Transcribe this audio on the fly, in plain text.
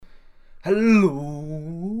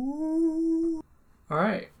Hello.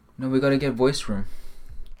 Alright. No, we gotta get voice room.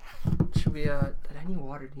 Should we, did I need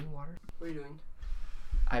water? Do you need water? What are you doing?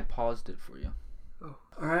 I paused it for you. Oh.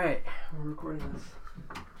 Alright. We're recording this.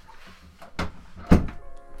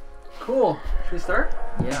 Cool. Should we start?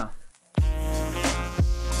 Yeah.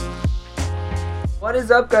 What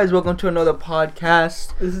is up, guys? Welcome to another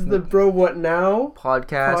podcast. This is the Bro What Now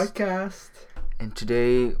podcast. And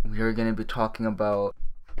today we are gonna be talking about...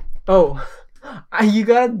 Oh. You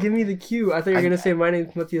gotta give me the cue. I thought you were gonna say my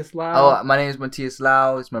name's Matthias Lau. Oh, my name is Matthias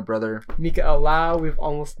Lau. It's my brother. Mika Lau. We've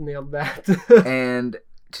almost nailed that. And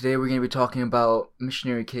today we're gonna be talking about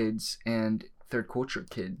missionary kids and third culture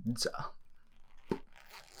kids.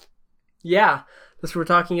 Yeah, that's what we're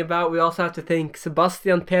talking about. We also have to thank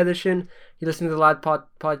Sebastian Pedersen. He listened to the last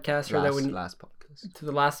podcast. To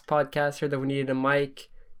the last podcast, heard that we needed a mic.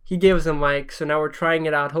 He gave us a mic, so now we're trying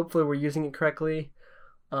it out. Hopefully we're using it correctly.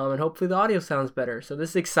 And hopefully the audio sounds better. So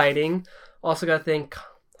this is exciting. Also got to thank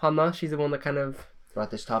Hannah. She's the one that kind of brought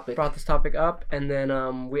this topic up. And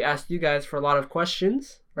then we asked you guys for a lot of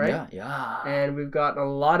questions, right? Yeah. And we've gotten a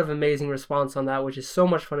lot of amazing response on that, which is so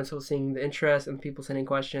much fun. It's so seeing the interest and people sending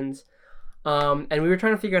questions. And we were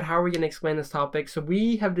trying to figure out how we're going to explain this topic. So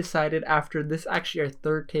we have decided after this, actually our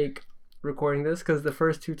third take recording this, because the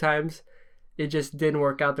first two times it just didn't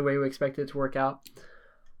work out the way we expected it to work out.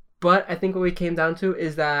 But I think what we came down to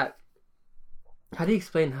is that, how do you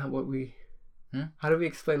explain How do we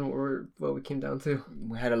explain what we came down to?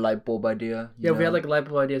 We had a light bulb idea. We had like light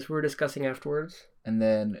bulb ideas. We were discussing afterwards. And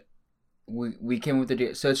then we came with the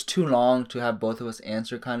idea. So it's too long to have both of us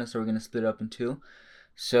answer, kind of. So we're gonna split it up in two.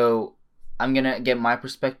 So I'm gonna get my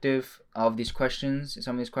perspective of these questions,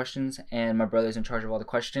 some of these questions, and my brother's in charge of all the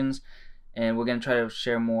questions. And we're gonna try to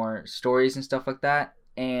share more stories and stuff like that,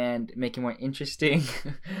 and make it more interesting.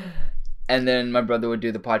 And then my brother would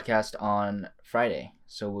do the podcast on Friday,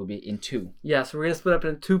 so we'll be in two. Yeah, so we're gonna split up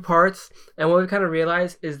in two parts. And what we kind of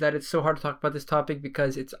realized is that it's so hard to talk about this topic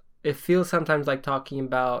because it feels sometimes like talking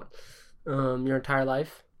about your entire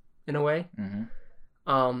life in a way.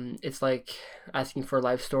 Mm-hmm. It's like asking for a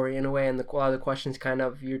life story in a way, and a lot of the questions kind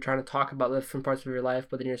of you're trying to talk about different parts of your life,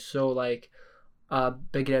 but then you're so like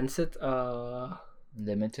begränsat,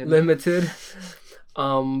 limited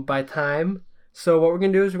by time. So what we're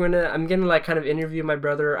gonna do is I'm gonna like kind of interview my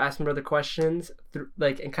brother, ask my brother questions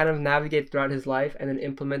and kind of navigate throughout his life, and then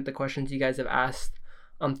implement the questions you guys have asked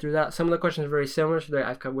through that. Some of the questions are very similar, so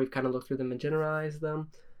we've kind of looked through them and generalized them.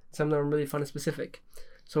 Some of them are really fun and specific.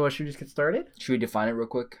 So should we just get started? Should we define it real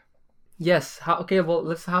quick? Yes. How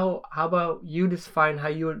about you define how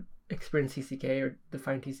you would experience TCK or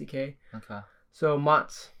define TCK? Okay. So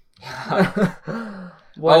Mats.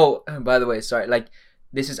 Oh, by the way, sorry. Like,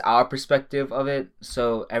 this is our perspective of it.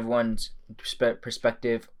 So everyone's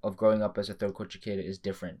perspective of growing up as a third culture kid is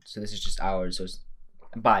different. So this is just ours. So it's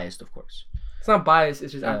biased, of course. It's not biased.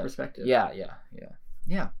 It's just our perspective. Yeah.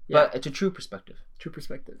 But it's a true perspective. True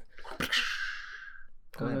perspective.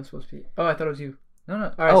 Go ahead. Supposed to be? Oh, I thought it was you.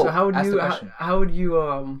 No. All right. So how would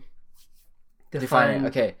you define it?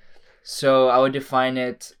 Okay. So I would define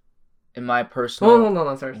it in my personal. Oh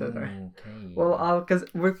no! Sorry. Okay. Well, because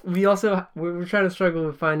we're trying to struggle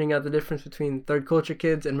with finding out the difference between third culture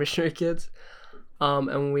kids and missionary kids,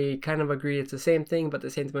 and we kind of agree it's the same thing, but at the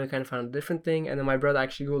same time we kind of found a different thing. And then my brother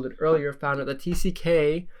actually googled it earlier, found out that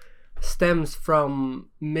TCK stems from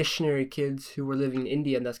missionary kids who were living in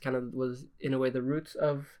India, and that's kind of was in a way the roots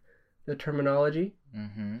of the terminology.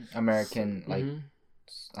 Mm-hmm. American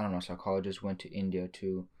I don't know, psychologists went to India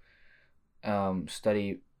to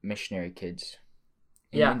study missionary kids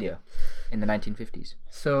in India in the 1950s.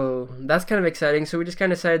 So that's kind of exciting. So we just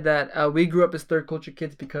kind of said that we grew up as third culture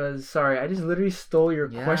kids because, sorry, I just literally stole your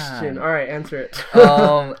question. All right, answer it.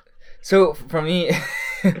 So for me,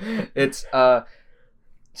 it's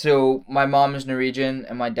so my mom is Norwegian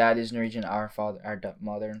and my dad is Norwegian. Our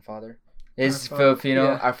mother and father is Filipino.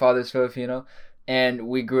 Yeah. Our father is Filipino, and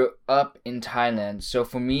we grew up in Thailand. So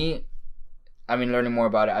for me, I've been learning more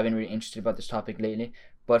about it. I've been really interested about this topic lately.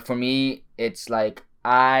 But for me, it's like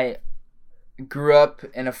I grew up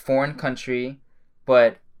in a foreign country,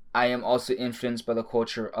 but I am also influenced by the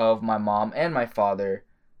culture of my mom and my father,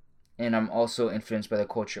 and I'm also influenced by the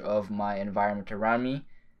culture of my environment around me.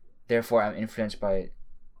 Therefore, I'm influenced by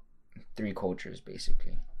three cultures,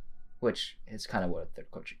 basically, which is kind of what a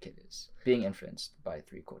third culture kid is, being influenced by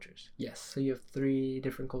three cultures. Yes, so you have three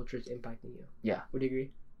different cultures impacting you. Yeah. Would you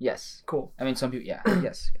agree? Yes. Cool. I mean, some people,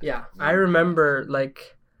 yes. Yeah, I remember,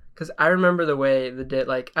 because I remember the way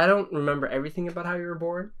I don't remember everything about how you were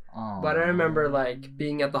born, but I remember,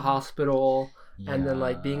 being at the hospital and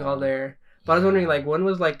then, being all there. But I was wondering, like, when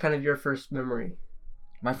was, like, kind of your first memory?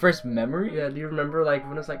 My first memory? Yeah, do you remember, like,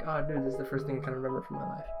 when it's like, oh, dude, this is the first thing I kind of remember from my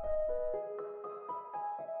life?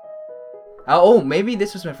 Oh, maybe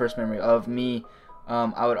this was my first memory of me.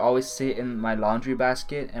 I would always sit in my laundry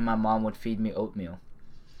basket, and my mom would feed me oatmeal.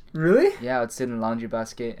 Really? Yeah, I would sit in the laundry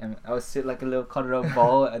basket, and I would sit like a little cuddled up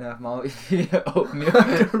ball, and my mom would feed me oatmeal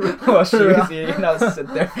while she was eating, and I would sit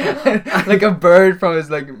there like a bird from his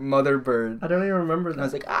like mother bird. I don't even remember that. And I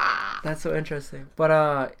was like, ah. That's so interesting.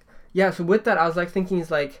 But yeah. So with that, I was like thinking,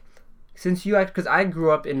 is like, since you because I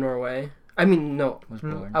grew up in Norway. I mean, no,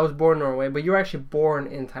 I was born in Norway, but you were actually born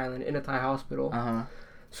in Thailand in a Thai hospital.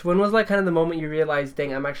 So when was like kind of the moment you realized,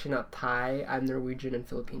 dang, I'm actually not Thai, I'm Norwegian and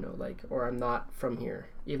Filipino, like, or I'm not from here,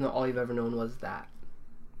 even though all you've ever known was that?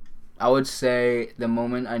 I would say the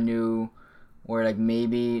moment I knew where like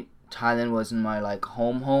maybe Thailand wasn't my like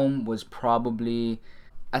home was probably,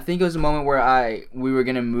 I think it was a moment where we were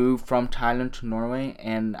gonna move from Thailand to Norway,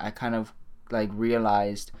 and I kind of like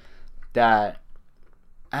realized that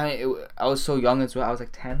I was so young as well. I was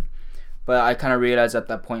like 10, but I kind of realized at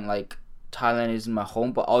that point like Thailand isn't my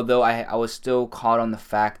home. But although I was still caught on the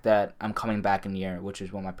fact that I'm coming back in a year, which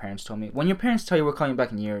is what my parents told me. When your parents tell you we're coming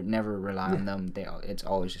back in a year, never rely on them. It's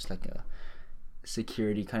always just like a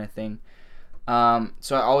security kind of thing.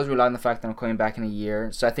 So I always rely on the fact that I'm coming back in a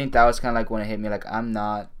year. So I think that was kind of like when it hit me, like I'm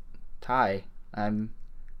not Thai. I'm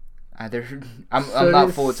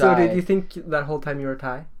not full Thai. So did you think that whole time you were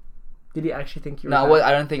Thai? Did you actually think you were Thai? No,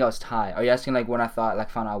 I don't think I was Thai. Are you asking like when I found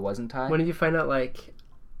out I wasn't Thai? When did you find out like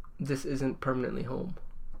this isn't permanently home?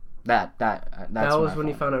 That was when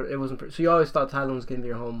you found out it wasn't. So you always thought Thailand was gonna be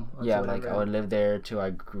your home. Yeah, like I would live there till I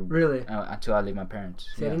grew. Really? Until I leave my parents.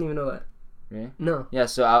 See, I didn't even know that. Really? No. Yeah,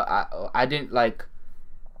 so I didn't like.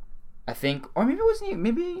 I think, or maybe it wasn't.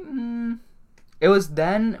 Maybe it was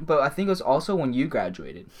then, but I think it was also when you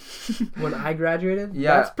graduated. When I graduated?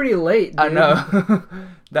 Yeah, that's pretty late, dude. I know.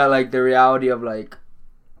 That like the reality of like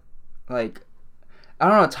I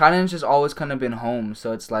don't know. Thailand's just always kind of been home,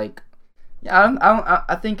 so it's like, yeah.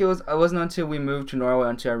 I think it wasn't until we moved to Norway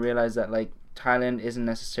until I realized that like Thailand isn't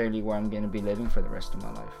necessarily where I'm gonna be living for the rest of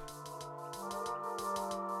my life.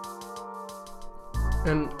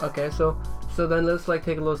 And okay, so then let's like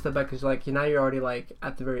take a little step back, because like now you're already like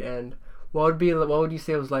at the very end. What would you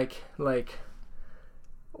say was like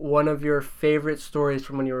one of your favorite stories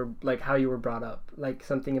from when you were like how you were brought up, like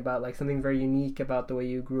something about like something very unique about the way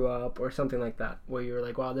you grew up or something like that, where you were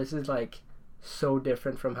like, wow, this is like so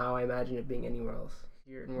different from how I imagine it being anywhere else.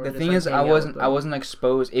 The thing is, I wasn't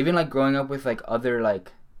exposed, even like growing up with like other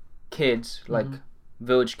like kids, like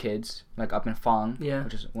village kids, like up in Phang,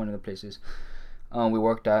 which is one of the places we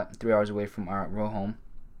worked at 3 hours away from our real home.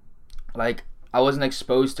 Like I wasn't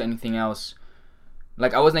exposed to anything else.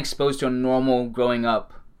 Like I wasn't exposed to a normal growing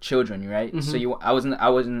up children, right? So I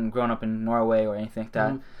wasn't growing up in Norway or anything like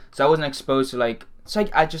that. So I wasn't exposed to like. It's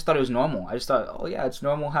like I just thought it was normal. I just thought, oh yeah, it's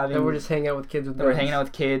normal having. That we're just hanging out with kids. We're hanging out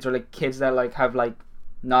with kids, or like kids that like have like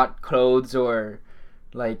not clothes, or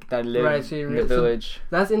like that live in the village. So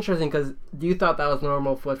that's interesting, because you thought that was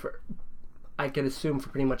normal for I could assume for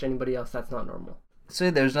pretty much anybody else that's not normal.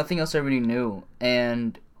 So there's nothing else I really knew,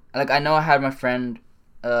 and like I know I had my friend,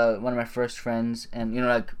 one of my first friends, and you know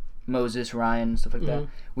like Moses, Ryan, and stuff like that.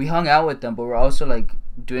 We hung out with them, but we're also like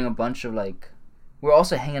doing a bunch of like. We're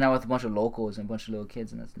also hanging out with a bunch of locals and a bunch of little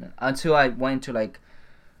kids, and that's it. Until I went to like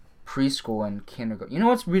preschool and kindergarten. You know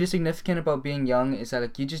what's really significant about being young is that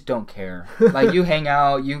like you just don't care. Like you hang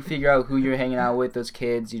out, you figure out who you're hanging out with. Those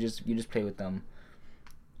kids, you just play with them.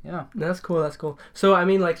 Yeah, that's cool. So I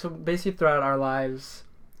mean, like, so basically throughout our lives,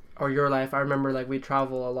 or your life, I remember like we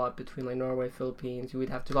travel a lot between like Norway, Philippines. We'd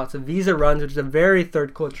have to do lots of visa runs, which is a very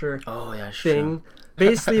third culture thing.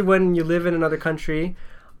 Basically, when you live in another country,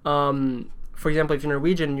 for example, if you're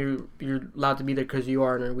Norwegian, you're allowed to be there because you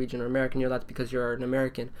are Norwegian, or American, you're allowed to because you're an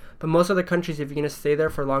American. But most other countries, if you're going to stay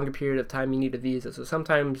there for a longer period of time, you need a visa. So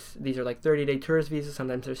sometimes these are like 30-day tourist visas,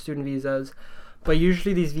 sometimes they're student visas. But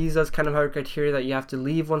usually these visas kind of have a criteria that you have to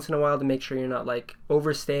leave once in a while to make sure you're not like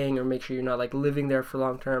overstaying, or make sure you're not like living there for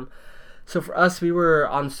long term. So for us, we were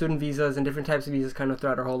on student visas and different types of visas kind of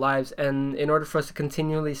throughout our whole lives. And in order for us to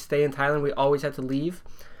continually stay in Thailand, we always had to leave.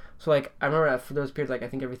 So, like, I remember for those periods, like, I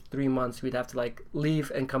think every 3 months, we'd have to, like,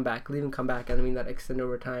 leave and come back. And I mean, that extended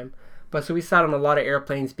over time. But, so we sat on a lot of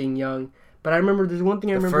airplanes being young. But I remember, there's one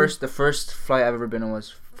thing I remember. The first flight I've ever been on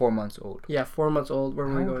was 4 months old. Yeah, 4 months old. Where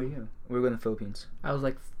were we going? You? We were going to the Philippines. I was,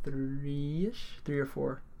 like, 3-ish? 3 or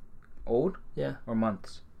 4. Old? Yeah. Or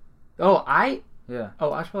months? Oh, Yeah.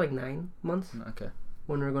 Oh, I was probably, like, 9 months. Okay.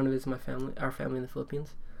 When we were going to visit our family in the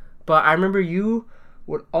Philippines. But I remember you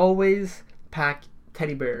would always pack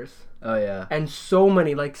teddy bears. Oh yeah. And so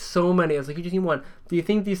many. I was like, you just need one. Do you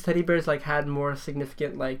think these teddy bears like had more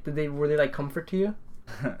significant were they like comfort to you?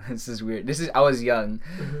 This is weird. I was young.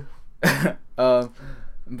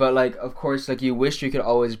 But like of course like you wish you could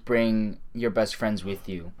always bring your best friends with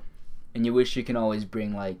you. And you wish you can always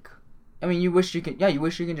bring like you wish you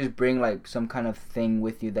can just bring like some kind of thing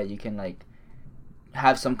with you that you can like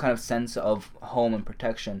have some kind of sense of home and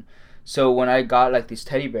protection. So when I got like these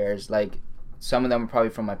teddy bears, like some of them were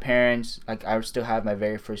probably from my parents. Like I still have my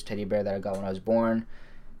very first teddy bear that I got when I was born,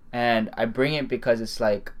 and I bring it because it's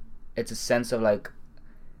a sense of like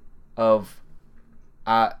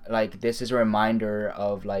this is a reminder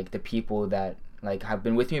of like the people that like have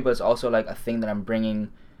been with me, but it's also like a thing that I'm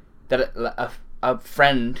bringing, that a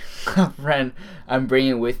friend I'm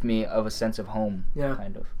bringing with me, of a sense of home. Yeah.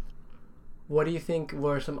 Kind of. What do you think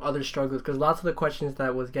were some other struggles? Because lots of the questions that I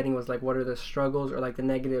was getting was like, what are the struggles or like the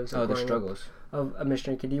negatives of the struggles of a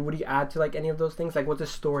missionary kid? Would you add to like any of those things? Like, what's a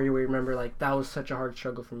story where you remember like that was such a hard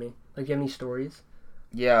struggle for me? Like, do you have any stories?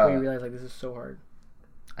 Yeah. Where you realize like this is so hard.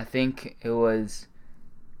 I think it was.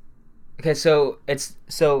 Okay, so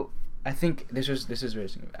I think this is very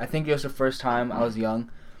significant. I think it was the first time I was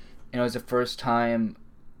young, and it was the first time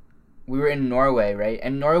we were in Norway, right?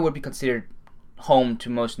 And Norway would be considered home to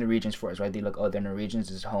most Norwegians for us, right? They look, oh, they're Norwegians,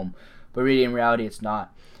 this is home, but really in reality it's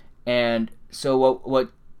not. And so what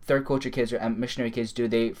third culture kids or missionary kids do,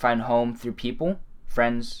 they find home through people,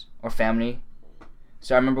 friends or family.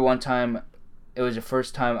 So I remember one time, it was the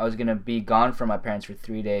first time I was gonna be gone from my parents for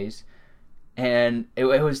 3 days, and it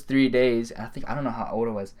was 3 days, and I don't know how old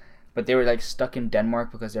I was, but they were like stuck in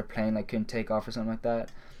Denmark because their plane like couldn't take off or something like that.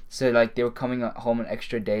 So like they were coming home an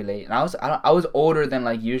extra day late, and I was older than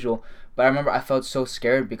like usual, but I remember I felt so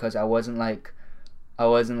scared because I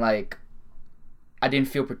didn't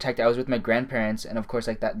feel protected. I was with my grandparents, and of course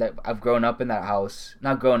like that I've grown up in that house,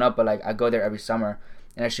 not grown up, but like I go there every summer,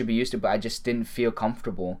 and I should be used to it, but I just didn't feel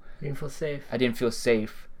comfortable. You didn't feel safe. I didn't feel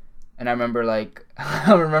safe. And I remember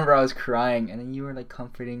I was crying, and then you were like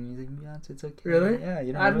comforting me, like, yeah, it's okay. Really? Yeah,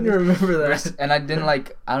 you know. I didn't remember that. And I didn't I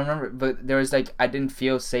don't remember, but there was like I didn't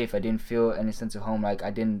feel safe. I didn't feel any sense of home. Like I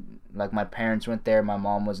didn't like my parents weren't there, my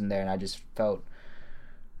mom wasn't there, and I just felt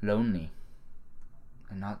lonely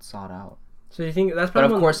and not sought out. So you think that's probably?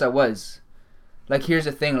 But of course I was. Like here's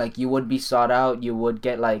the thing, like you would be sought out, you would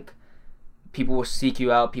get like. People will seek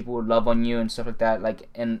you out, people will love on you and stuff like that, like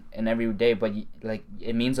in every day, but like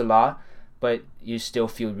it means a lot, but you still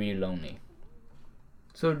feel really lonely.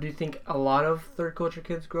 So do you think a lot of third culture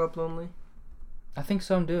kids grow up lonely? I think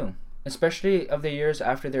some do, especially of the years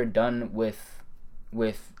after they're done with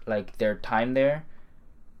like their time there.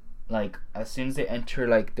 Like as soon as they enter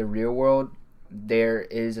like the real world, there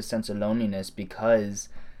is a sense of loneliness because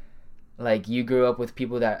like you grew up with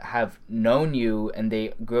people that have known you and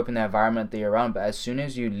they grew up in the environment that you're around, but as soon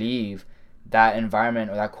as you leave that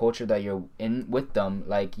environment or that culture that you're in with them,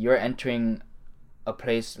 like you're entering a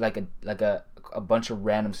place like a bunch of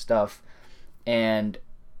random stuff, and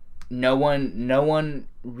no one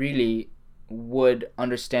really would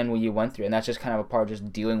understand what you went through, and that's just kind of a part of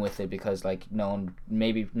just dealing with it, because like no one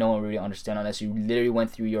really understand unless you literally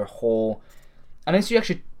went through unless you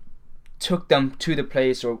actually took them to the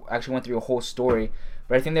place or actually went through a whole story.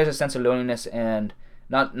 But I think there's a sense of loneliness, and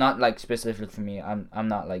not like specifically for me, I'm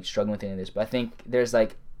not like struggling with any of this, but I think there's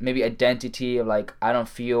like maybe identity of like I don't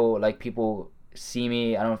feel like people see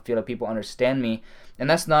me, I don't feel like people understand me, and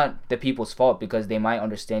that's not the people's fault, because they might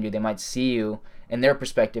understand you, they might see you in their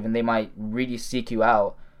perspective, and they might really seek you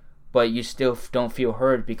out, but you still don't feel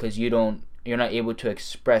heard because you're not able to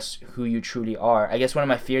express who you truly are. I guess one of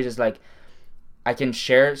my fears is like I can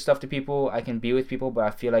share stuff to people, I can be with people, but I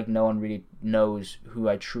feel like no one really knows who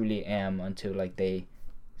I truly am until like they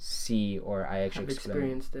see or I actually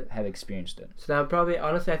have experienced it. So that probably,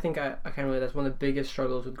 honestly, I think I kind of relate. That's one of the biggest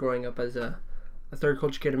struggles with growing up as a third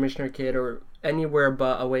culture kid, a missionary kid, or anywhere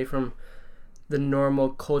but away from the normal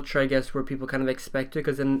culture, I guess, where people kind of expect it.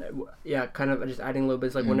 Because then, yeah, kind of just adding a little bit,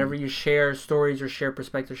 it's like whenever you share stories or share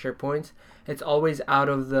perspectives, share points, it's always out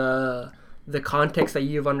of the context that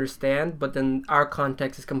you understand, but then our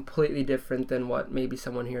context is completely different than what maybe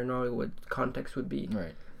someone here in Norway context would be.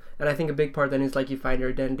 Right. And I think a big part then is like you find your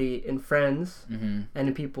identity in friends and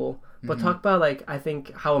in people. But talk about like I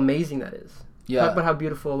think how amazing that is. Yeah. Talk about how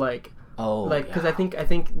beautiful because I think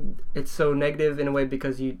it's so negative in a way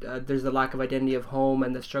because you there's the lack of identity of home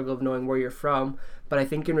and the struggle of knowing where you're from. But I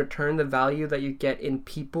think in return the value that you get in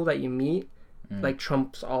people that you meet like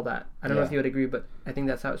trumps all that. I don't know if you would agree, but I think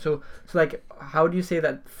that's how. So like, how do you say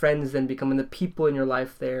that friends then become, and the people in your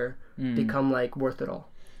life there become like worth it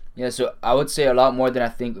all? Yeah, so I would say a lot more than I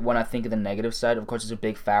think when I think of the negative side. Of course, it's a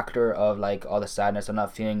big factor of like all the sadness. I'm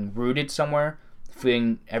not feeling rooted somewhere,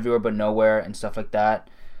 feeling everywhere but nowhere and stuff like that.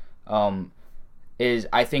 Um, is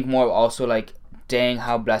I think more also like, dang,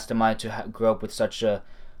 how blessed am I to grow up with such a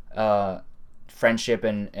friendship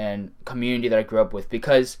and community that I grew up with.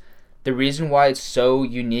 Because the reason why it's so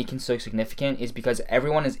unique and so significant is because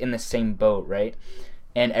everyone is in the same boat, right?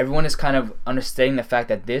 And everyone is kind of understanding the fact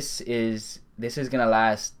that this is gonna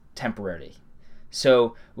last temporarily.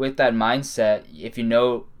 So with that mindset, if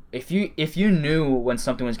you knew when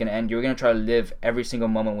something was gonna end, you were gonna try to live every single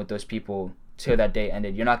moment with those people till that day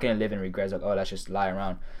ended. You're not gonna live in regrets like, oh, let's just lie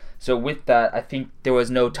around. So with that, I think there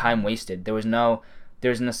was no time wasted. There wasn't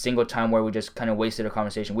a single time where we just kind of wasted a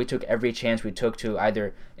conversation. We took every chance we took to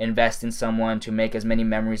either invest in someone, to make as many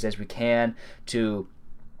memories as we can, to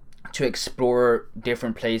explore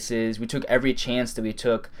different places. We took every chance that we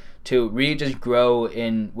took to really just grow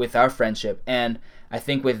in with our friendship. And I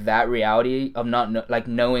think with that reality of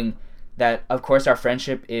knowing that of course our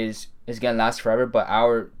friendship is gonna last forever, but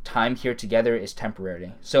our time here together is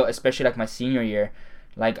temporary. So especially like my senior year,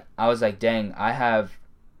 like I was like, dang, I have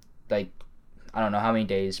like I don't know how many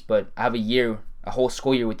days, but I have a whole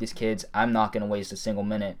school year with these kids. I'm not gonna waste a single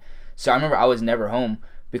minute. So I remember I was never home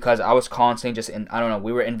because I was constantly just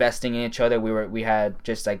we were investing in each other. We had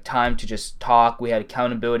just like time to just talk. We had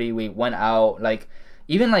accountability. We went out, like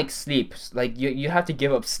even like sleep. Like you have to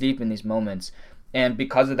give up sleep in these moments. And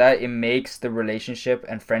because of that, it makes the relationship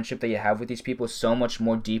and friendship that you have with these people so much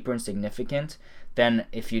more deeper and significant than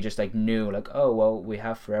if you just like knew like, oh well, we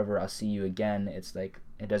have forever, I'll see you again. It's like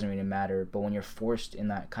it doesn't really matter. But when you're forced in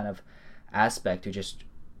that kind of aspect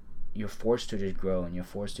you're forced to just grow, and you're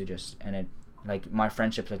forced to just, and it, like my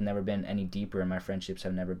friendships have never been any deeper, and my friendships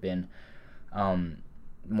have never been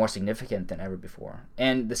more significant than ever before.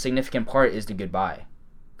 And the significant part is the goodbye,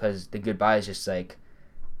 because the goodbye is just like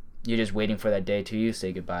you're just waiting for that day till you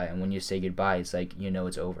say goodbye. And when you say goodbye, it's like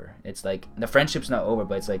it's over. It's like the friendship's not over,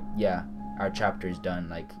 but it's like, yeah, our chapter is done,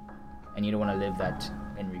 like, and you don't want to live that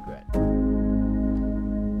in regret.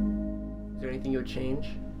 Is there anything you would change,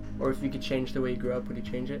 or if you could change the way you grew up, would you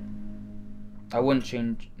change it? I wouldn't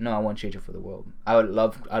change it for the world. I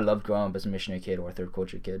loved growing up as a missionary kid or a third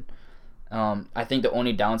culture kid. I think the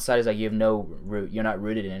only downside is like you have no root. You're not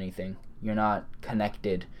rooted in anything. You're not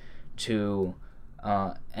connected to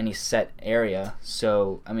any set area.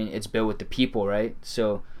 So I mean, it's built with the people, right?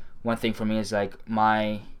 So one thing for me is like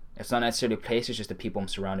it's not necessarily a place. It's just the people I'm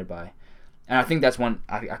surrounded by. And I think that's one.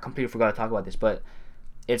 I completely forgot to talk about this, but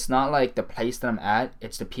it's not like the place that I'm at.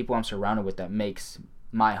 It's the people I'm surrounded with that makes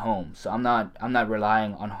my home. So I'm not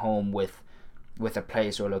relying on home with a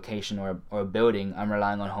place or a location or a building. I'm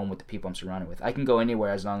relying on home with the people I'm surrounded with. I can go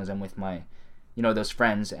anywhere as long as I'm with my those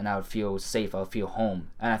friends, and I would feel safe. I would feel home.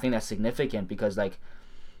 And I think that's significant because like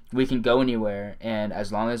we can go anywhere, and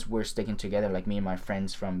as long as we're sticking together, like me and my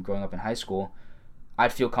friends from growing up in high school,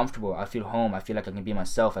 I'd feel comfortable. I feel home. I feel like I can be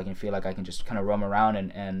myself. I can feel like I can just kind of roam around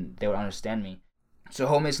and they would understand me. So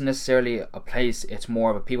home isn't necessarily a place, it's more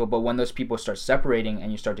of a people. But when those people start separating and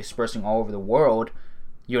you start dispersing all over the world,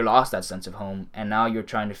 you lost that sense of home. And now you're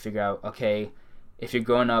trying to figure out, okay, if you're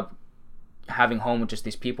growing up having home with just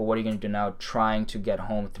these people, what are you going to do now trying to get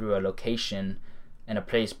home through a location and a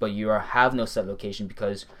place, but you have no set location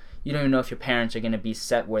because you don't even know if your parents are going to be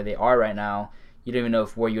set where they are right now. You don't even know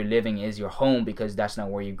if where you're living is your home because that's not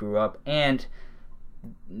where you grew up. And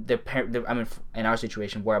in our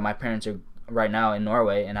situation where my parents are right now in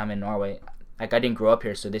Norway and I'm in Norway, like I didn't grow up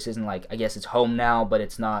here, so this isn't like, I guess it's home now, but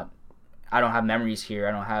it's not. I don't have memories here.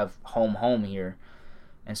 I don't have home here,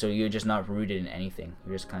 and so you're just not rooted in anything.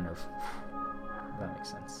 You're just kind of, if that makes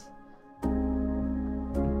sense.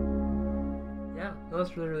 Yeah, no,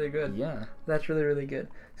 that's really, really good. Yeah, that's really, really good.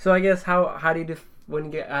 So I guess how do you when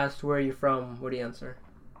you get asked where you're from, what do you answer?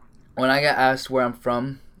 When I get asked where I'm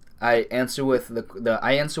from, I answer with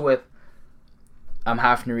I'm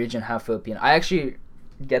half Norwegian, half Filipino. I actually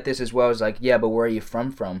get this as well. It's like, yeah, but where are you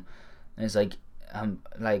from? And it's like,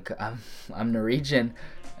 I'm Norwegian,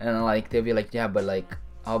 and like they'll be like, yeah, but like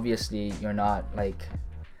obviously you're not. Like,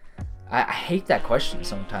 I hate that question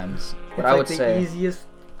sometimes. But it's I would the say easiest,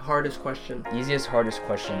 hardest question. Hardest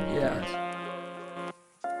question. Yeah.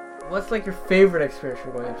 What's like your favorite experience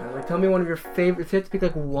from going to China? Like, tell me one of your favorite. If you had to pick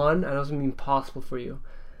like one, I know it's gonna be impossible for you,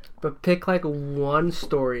 but pick like one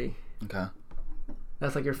story. Okay.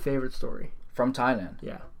 That's like your favorite story. From Thailand?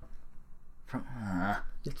 Yeah. From...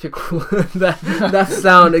 It's too cool. that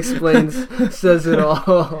sound says it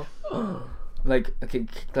all. Like, okay,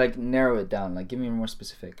 like narrow it down. Like, give me more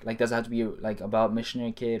specific. Like, does it have to be like about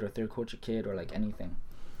missionary kid or third culture kid or like anything?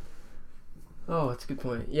 Oh, that's a good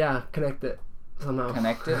point. Yeah, connect it somehow.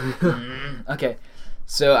 Connect it? Okay.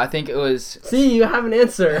 So I think it was... See, you have an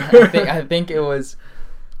answer. I think it was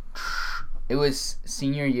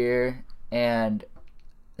senior year, and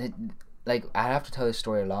like I have to tell this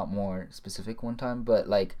story a lot more specific one time, but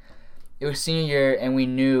like it was senior year, and we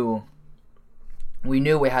knew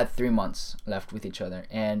we had 3 months left with each other,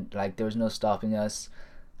 and like there was no stopping us,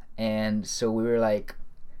 and so we were like,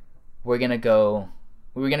 we were gonna go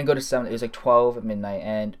to 7. It was like 12 at midnight,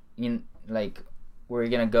 and we're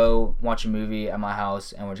gonna go watch a movie at my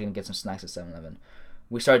house, and we're just gonna get some snacks at 7-Eleven.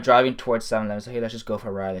 We started driving towards 7-Eleven. So hey, let's just go for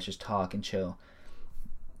a ride. Let's just talk and chill.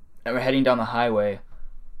 And we're heading down the highway,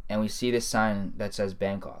 and we see this sign that says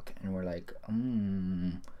Bangkok, and we're like,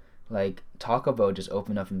 like Taco Bell just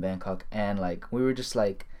opened up in Bangkok, and like we were just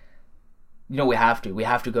like, we have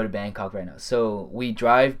to go to Bangkok right now. So we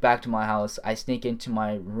drive back to my house. I sneak into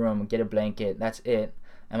my room, get a blanket. That's it,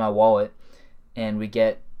 and my wallet, and we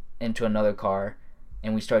get into another car,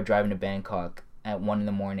 and we start driving to Bangkok at 1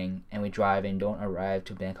 a.m, and we drive and don't arrive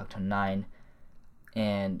to Bangkok till 9.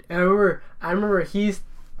 And I remember he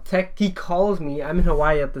calls me. I'm in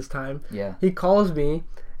Hawaii at this time. Yeah. He calls me,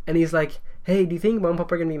 and he's like, "Hey, do you think Mom and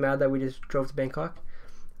Papa are gonna be mad that we just drove to Bangkok?"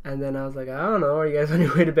 And then I was like, "I don't know. Are you guys on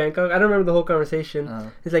your way to Bangkok?" I don't remember the whole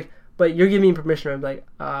conversation. He's like, "But you're giving me permission." I'm like,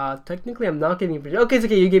 technically I'm not giving you permission. Okay, it's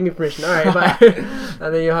okay. You gave me permission. All right, bye."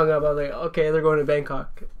 And then you hung up. I was like, "Okay, they're going to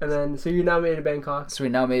Bangkok." And then so you now made it to Bangkok. So we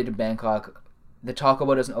now made it to Bangkok. The Taco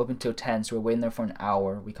Bell doesn't open till 10, so we're waiting there for an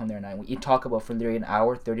hour. We come there at 9. We eat Taco Bell for literally an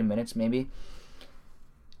hour, 30 minutes maybe.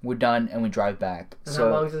 We're done, and we drive back. And so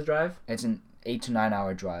how long is this drive? It's an 8 to 9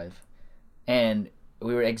 hour drive. And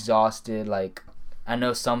we were exhausted. Like, I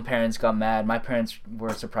know some parents got mad. My parents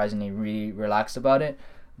were surprisingly really relaxed about it.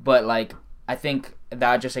 But, like, I think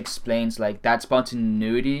that just explains, like, that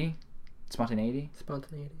spontaneity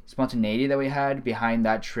that we had behind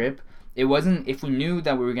that trip. It wasn't, if we knew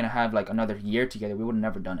that we were going to have like another year together, we would have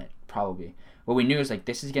never done it, probably. What we knew is like,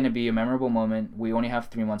 this is going to be a memorable moment. We only have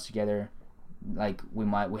 3 months together. Like, we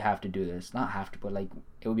have to do this. Not have to, but like,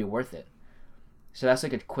 it would be worth it. So that's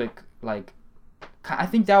like a quick, like, I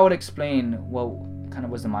think that would explain what kind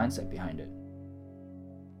of was the mindset behind it.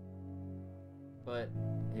 But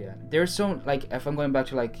yeah, there's so, like, if I'm going back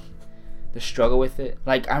to like the struggle with it,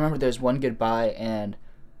 like I remember there's one goodbye, and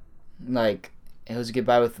like, it was a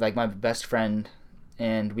goodbye with like my best friend,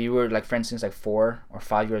 and we were like friends since like 4 or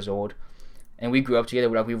 5 years old, and we grew up together.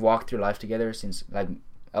 Like, we've walked through life together since like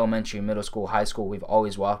elementary, middle school, high school. We've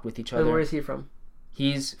always walked with each other. And where is he from?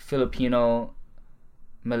 He's Filipino,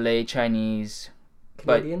 Malay, Chinese,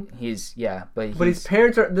 Canadian. But his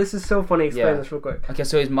parents are. This is so funny. Explain this real quick. Okay,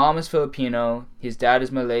 so his mom is Filipino. His dad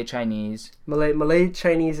is Malay, Chinese. Malay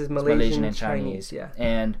Chinese is Malaysian and Chinese. Yeah.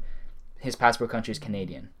 And his passport country is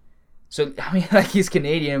Canadian. So I mean, like, he's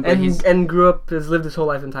Canadian, but has lived his whole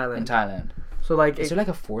life in Thailand. So like, is there like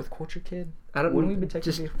a fourth culture kid? Wouldn't we be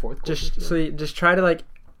technically a fourth culture kid? So you just try to like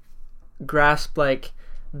grasp like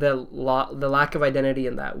the lack of identity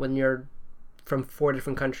in that when you're from 4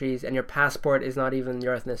 different countries and your passport is not even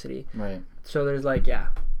your ethnicity. Right. So there's like, yeah.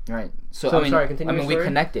 Right. So I mean, we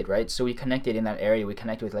connected, right? So we connected in that area. We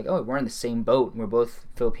connected with like, oh, we're in the same boat. We're both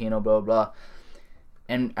Filipino, blah, blah, blah.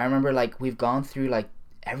 And I remember like we've gone through like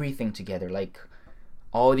everything together, like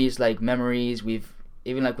all these like memories. We've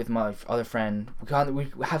even like with my other friend, we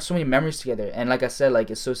have so many memories together. And like I said,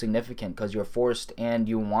 like it's so significant because you're forced and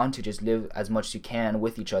you want to just live as much as you can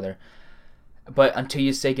with each other. But until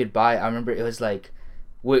you say goodbye, I remember it was like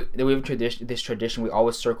we have this tradition. We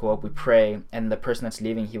always circle up, we pray, and the person that's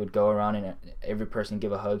leaving, he would go around and every person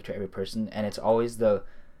give a hug to every person, and it's always like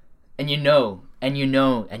the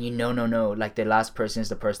last person is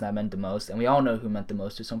the person that meant the most, and we all know who meant the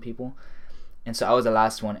most to some people. And so I was the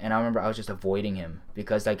last one, and I remember I was just avoiding him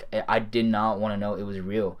because like I did not want to know it was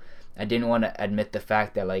real. I didn't want to admit the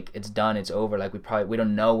fact that like it's done, it's over. Like we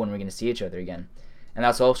don't know when we're gonna see each other again. And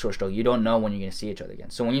that's also a struggle. You don't know when you're going to see each other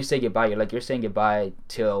again. So when you say goodbye, you're saying goodbye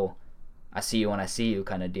till I see you when I see you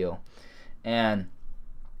kind of deal. And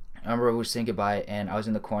I remember we were saying goodbye, and I was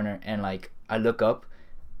in the corner, and like I look up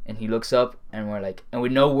and he looks up, and we're like, and we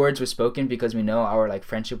know words were spoken because we know our like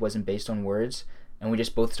friendship wasn't based on words. And we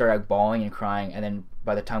just both started like bawling and crying. And then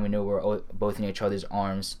by the time we knew, we were both in each other's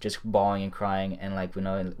arms, just bawling and crying. And like, we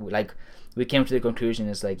know, like, we came to the conclusion,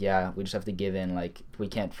 it's like, yeah, we just have to give in. Like, we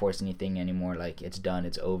can't force anything anymore. Like, it's done,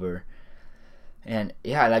 it's over. And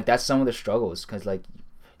yeah, like that's some of the struggles, because like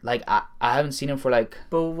I haven't seen him for like,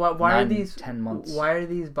 but why 9, are these 10 months. Why are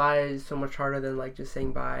these byes so much harder than like just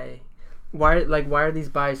saying bye? Why are these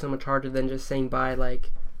byes so much harder than just saying bye,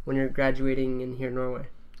 like when you're graduating in here in Norway?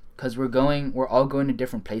 because we're all going to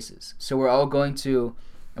different places. So we're all going to,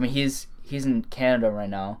 I mean, he's in Canada right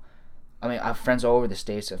now. I mean, I have friends all over the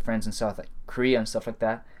States, I have friends in South Korea and stuff like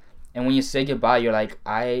that. And when you say goodbye, you're like,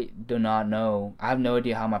 I do not know. I have no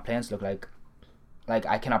idea how my plans look like. Like,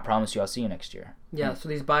 I cannot promise you I'll see you next year. Yeah, so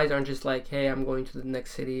these byes aren't just like, hey, I'm going to the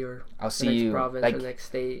next city or I'll the see next you, province like, or the next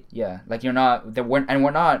state. Yeah, like we're not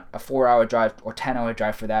a 4-hour drive or 10-hour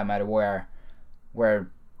drive for that matter where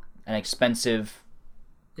an expensive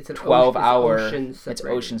It's an 12-hour it's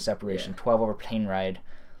ocean separation, yeah. 12-hour plane ride,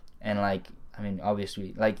 and like, I mean,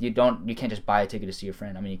 obviously, like you can't just buy a ticket to see your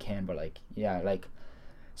friend. I mean, you can, but like, yeah, like,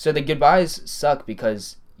 so the goodbyes suck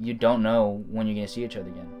because you don't know when you're gonna see each other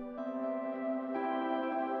again.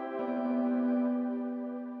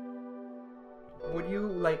 Would you,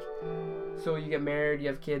 like, so you get married, you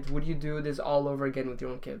have kids, would you do this all over again with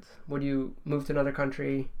your own kids? Would you move to another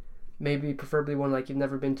country, maybe preferably one like you've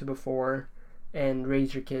never been to before, and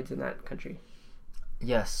raise your kids in that country?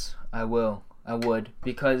 Yes, I will. I would,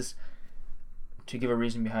 because, to give a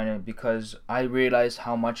reason behind it, because I realized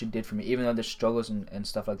how much it did for me, even though there's struggles and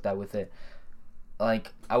stuff like that with it.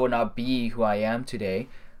 Like, I would not be who I am today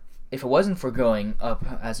if it wasn't for growing up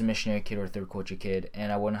as a missionary kid or a third culture kid, and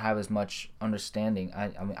I wouldn't have as much understanding. I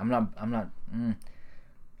don't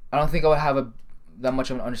think I would have that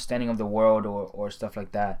much of an understanding of the world or stuff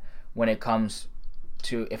like that when it comes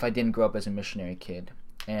to if I didn't grow up as a missionary kid.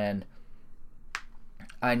 And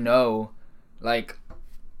I know, like,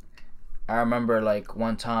 I remember, like,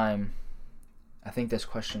 one time, I think this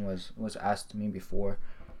question was asked to me before,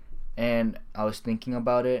 and I was thinking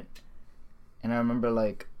about it, and I remember,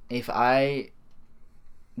 like, if I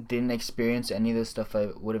didn't experience any of the stuff I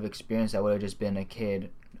would have experienced, I would have just been a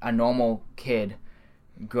normal kid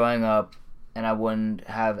growing up, and I wouldn't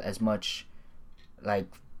have as much, like,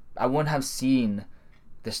 I wouldn't have seen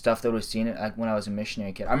the stuff that was seen like when I was a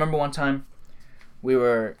missionary kid. I remember one time we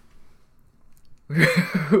were doing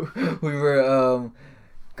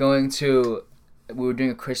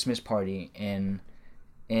a Christmas party in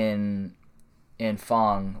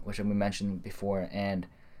Phong, which we mentioned before, and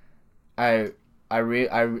I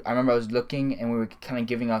remember I was looking, and we were kind of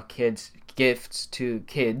giving out gifts to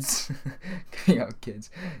kids, giving out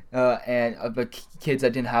kids, but kids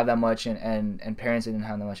that didn't have that much, and parents that didn't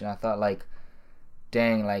have that much, and I thought, like,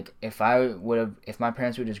 dang, like, if my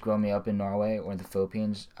parents would just grow me up in Norway or the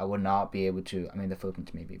Philippines, I would not be able to. I mean, the Philippines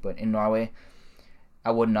maybe, but in Norway,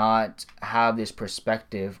 I would not have this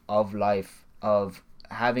perspective of life, of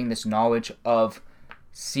having this knowledge of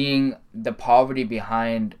seeing the poverty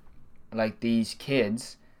behind, like, these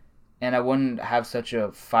kids, and I wouldn't have such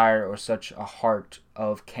a fire or such a heart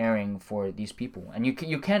of caring for these people. And you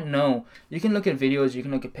can't know. You can look at videos, you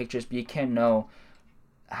can look at pictures, but you can't know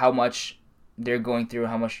how much they're going through,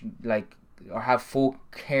 how much, like, or have full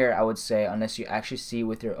care, I would say, unless you actually see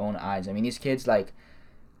with your own eyes. I mean, these kids, like,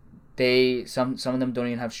 some of them don't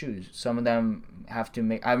even have shoes. Some of them have to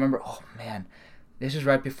make. I remember, oh man, this is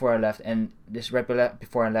right before I left, and this is right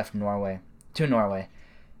before I left Norway,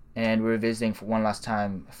 and we were visiting for one last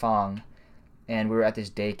time Phong, and we were at this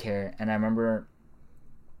daycare, and I remember,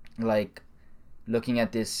 like, looking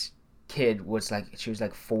at this kid. She was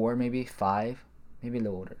like 4, maybe 5, maybe a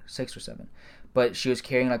little older, 6 or 7, but she was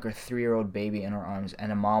carrying, like, her 3-year-old baby in her arms,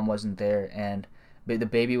 and the mom wasn't there, and the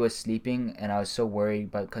baby was sleeping, and I was so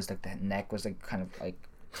worried, but because, like, the neck was, like, kind of like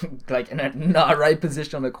like in a not right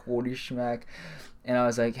position, I'm like, holy schmack. And I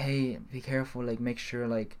was like, hey, be careful, like, make sure,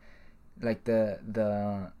 like the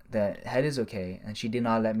head is okay. And she did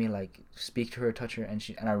not let me, like, speak to her, touch her, and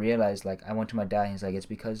I realized, like, I went to my dad, and he's like, it's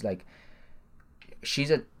because, like,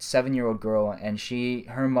 she's a 7-year-old girl, and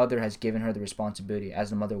her mother has given her the responsibility,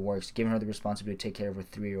 as the mother works, given her the responsibility to take care of her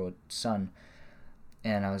 3-year-old son.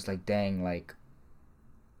 And I was like, dang, like,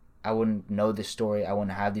 I wouldn't know this story, I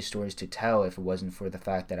wouldn't have these stories to tell if it wasn't for the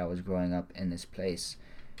fact that I was growing up in this place.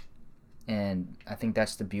 And I think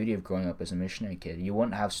that's the beauty of growing up as a missionary kid. You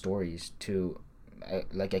wouldn't have stories to,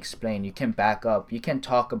 like, explain. You can back up. You can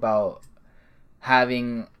talk about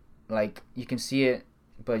having, like, you can see it,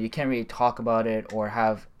 but you can't really talk about it or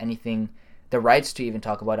have the rights to even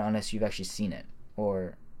talk about it unless you've actually seen it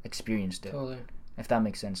or experienced it. Totally. If that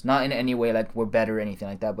makes sense. Not in any way, like, we're better or anything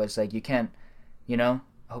like that, but it's like, you can't, you know?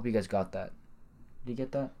 I hope you guys got that. Did you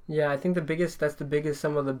get that? Yeah, I think some of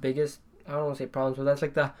the biggest, I don't want to say problems, but that's,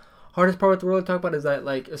 like, the hardest part with the world to talk about is that,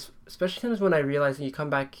 like, especially times when I realize that you come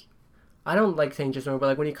back, I don't like saying just nowhere, but,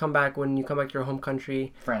 like, when you come back to your home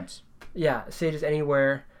country. France. Yeah, say just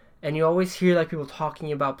anywhere, and you always hear, like, people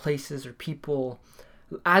talking about places or people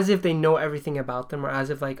as if they know everything about them, or as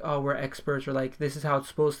if, like, oh, we're experts, or, like, this is how it's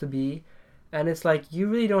supposed to be. And it's like, you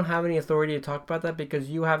really don't have any authority to talk about that because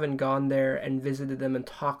you haven't gone there and visited them and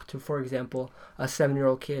talked to, for example, a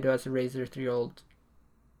 7-year-old kid who has to raise their 3-year-old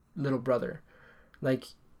little brother. Like,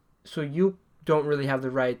 so you don't really have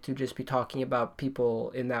the right to just be talking about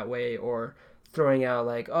people in that way, or throwing out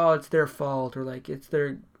like, oh, it's their fault, or like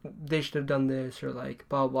they should have done this, or like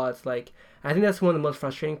blah blah. It's like, I think that's one of the most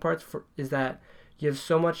frustrating parts is that you have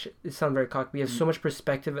so much, it sounds very cocky, but you have so much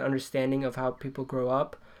perspective and understanding of how people grow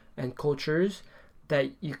up and cultures,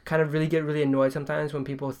 that you kind of really get really annoyed sometimes when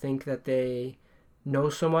people think that they know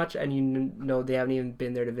so much and you know they haven't even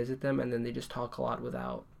been there to visit them, and then they just talk a lot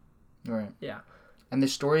without. Right. Yeah. And the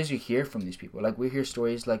stories you hear from these people, like we hear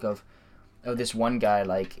stories like of this one guy,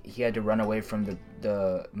 like he had to run away from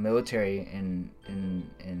the military in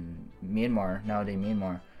Myanmar, nowadays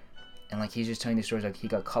Myanmar, and like he's just telling these stories, like he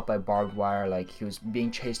got caught by barbed wire, like he was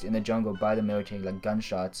being chased in the jungle by the military, like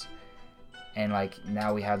gunshots, and like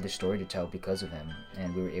now we have this story to tell because of him,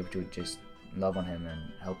 and we were able to just love on him and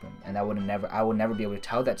help him, and I would never be able to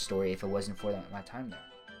tell that story if it wasn't for my time there.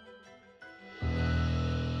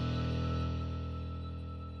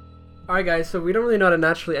 Alright guys, so we don't really know how to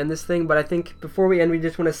naturally end this thing, but I think before we end, we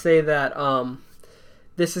just want to say that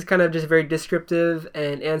this is kind of just very descriptive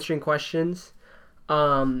and answering questions.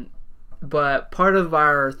 But part of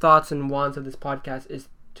our thoughts and wants of this podcast is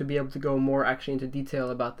to be able to go more actually into detail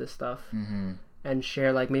about this stuff. Mm-hmm. And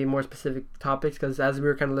share like maybe more specific topics, because as we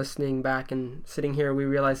were kind of listening back and sitting here, we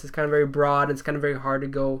realized it's kind of very broad and it's kind of very hard to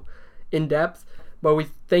go in depth. But we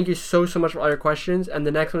thank you so much for all your questions, and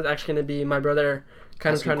the next one is actually going to be my brother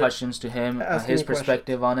kind of trying questions to him, his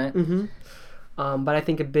perspective on it. Mm-hmm. But I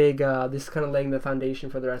think a big this is kind of laying the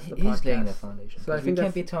foundation for the rest of the podcast. He's laying the foundation. So I think we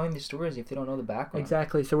can't be telling these stories if they don't know the background.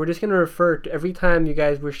 Exactly. So we're just going to refer to every time you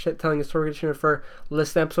guys were telling a story, we're just going to refer,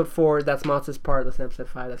 listen to episode 4, that's Matz's part, listen to episode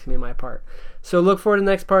 5, that's going to be my part. So look forward to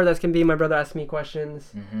the next part, that's going to be my brother asking me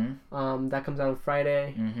questions. Mm-hmm. That comes out on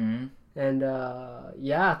Friday. Mm-hmm. And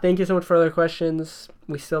yeah, thank you so much for other questions.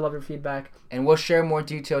 We still love your feedback. And we'll share more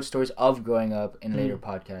detailed stories of growing up in later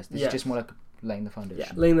podcasts. This is just more like laying the foundation.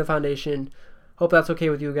 Yeah, laying the foundation. Hope that's okay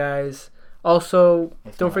with you guys. Also,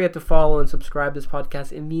 don't forget to follow and subscribe to this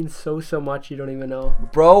podcast. It means so much, you don't even know.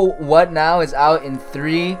 Bro, What Now is out in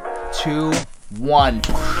 3, 2, 1.